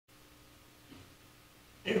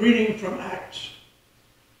A reading from Acts.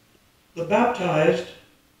 The baptized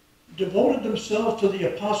devoted themselves to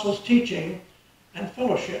the apostles' teaching and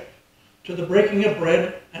fellowship, to the breaking of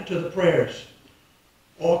bread and to the prayers.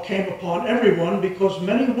 Awe came upon everyone because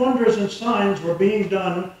many wonders and signs were being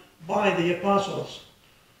done by the apostles.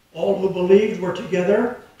 All who believed were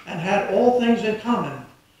together and had all things in common.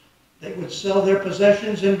 They would sell their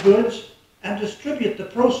possessions and goods and distribute the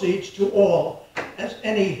proceeds to all as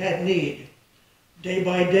any had need. Day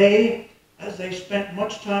by day, as they spent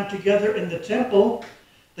much time together in the temple,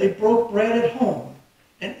 they broke bread at home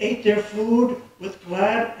and ate their food with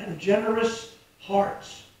glad and generous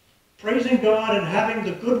hearts, praising God and having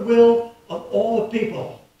the goodwill of all the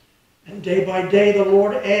people. And day by day the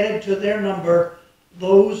Lord added to their number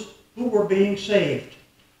those who were being saved.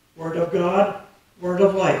 Word of God, word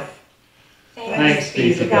of life. Thanks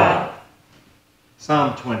be to God.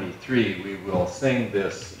 Psalm 23, we will sing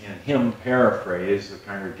this in hymn paraphrase. The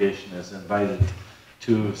congregation is invited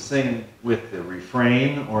to sing with the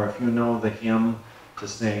refrain, or if you know the hymn, to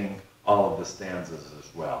sing all of the stanzas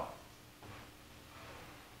as well.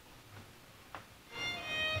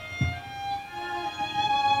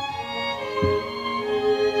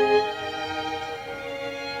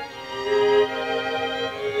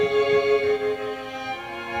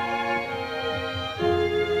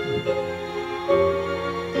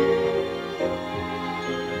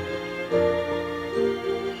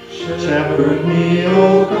 Shepherd me,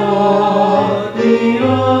 O God,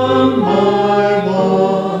 beyond my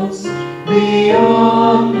wants,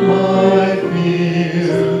 beyond my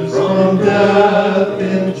fears, from death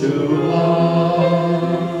into life.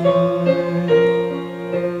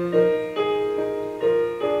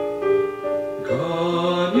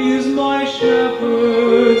 God is my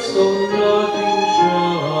shepherd, so nothing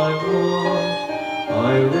shall I want.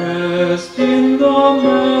 I rest in the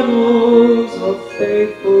meadows of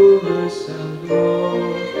faithfulness and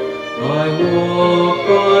love. I walk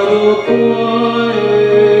by the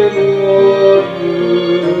quiet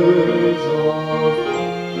waters of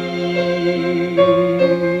peace.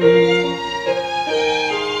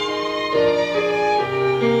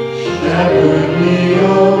 Shepherd me,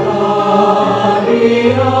 O God,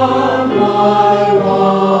 beyond my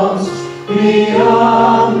wants,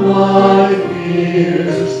 beyond my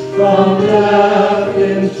fears, from death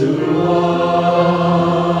into life.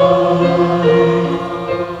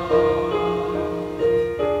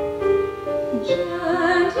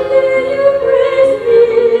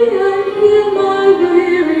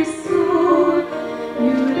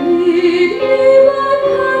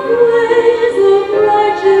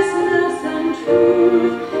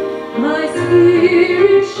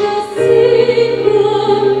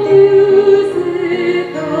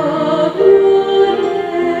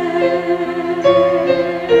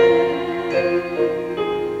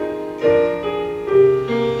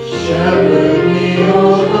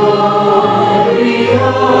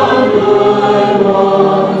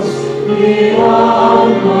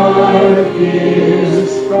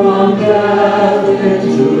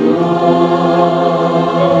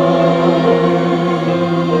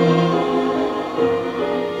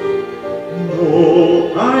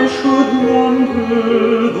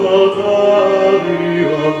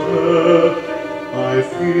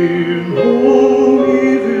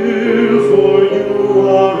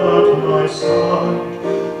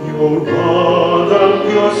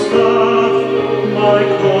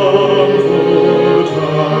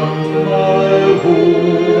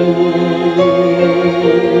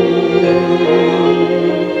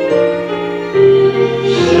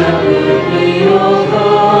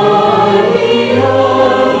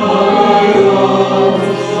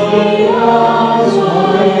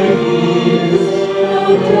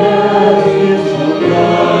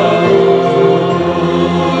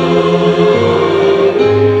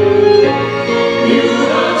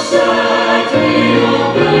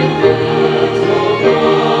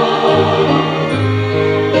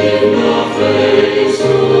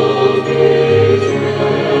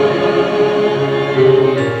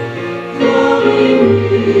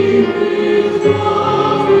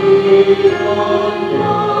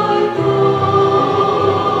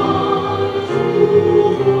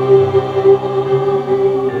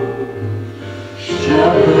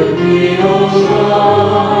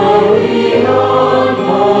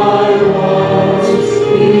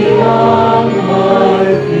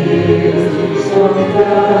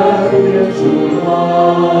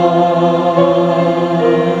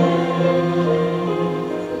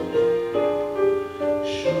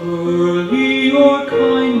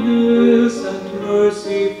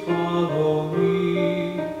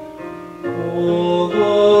 All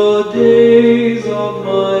the days of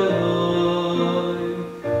my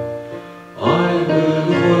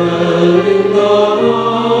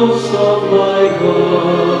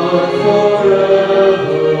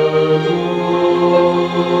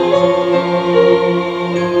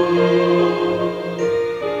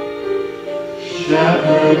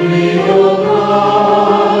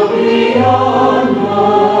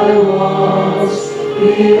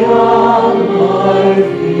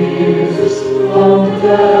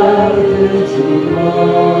death into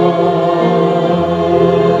life.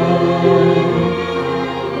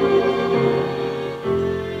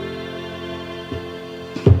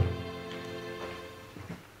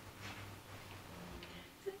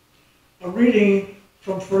 A reading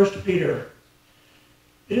from 1 Peter.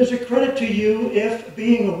 It is a credit to you if,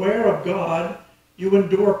 being aware of God, you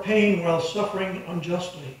endure pain while suffering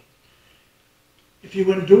unjustly. If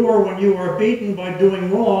you endure when you are beaten by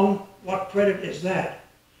doing wrong, what credit is that?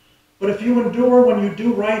 But if you endure when you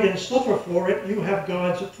do right and suffer for it, you have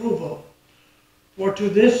God's approval. For to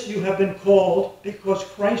this you have been called, because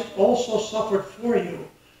Christ also suffered for you,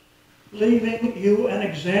 leaving you an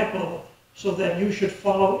example so that you should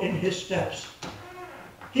follow in his steps.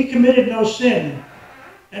 He committed no sin,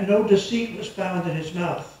 and no deceit was found in his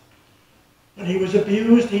mouth. When he was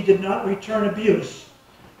abused, he did not return abuse.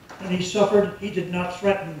 When he suffered, he did not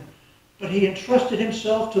threaten, but he entrusted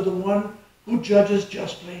himself to the one who judges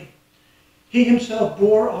justly. He himself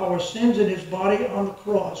bore our sins in his body on the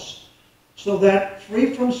cross, so that,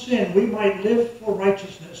 free from sin, we might live for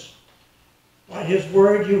righteousness. By his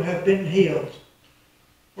word you have been healed.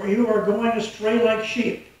 For you are going astray like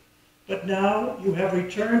sheep, but now you have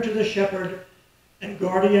returned to the shepherd and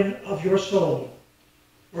guardian of your soul.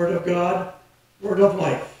 Word of God, word of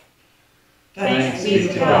life. Thanks be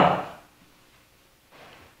to God.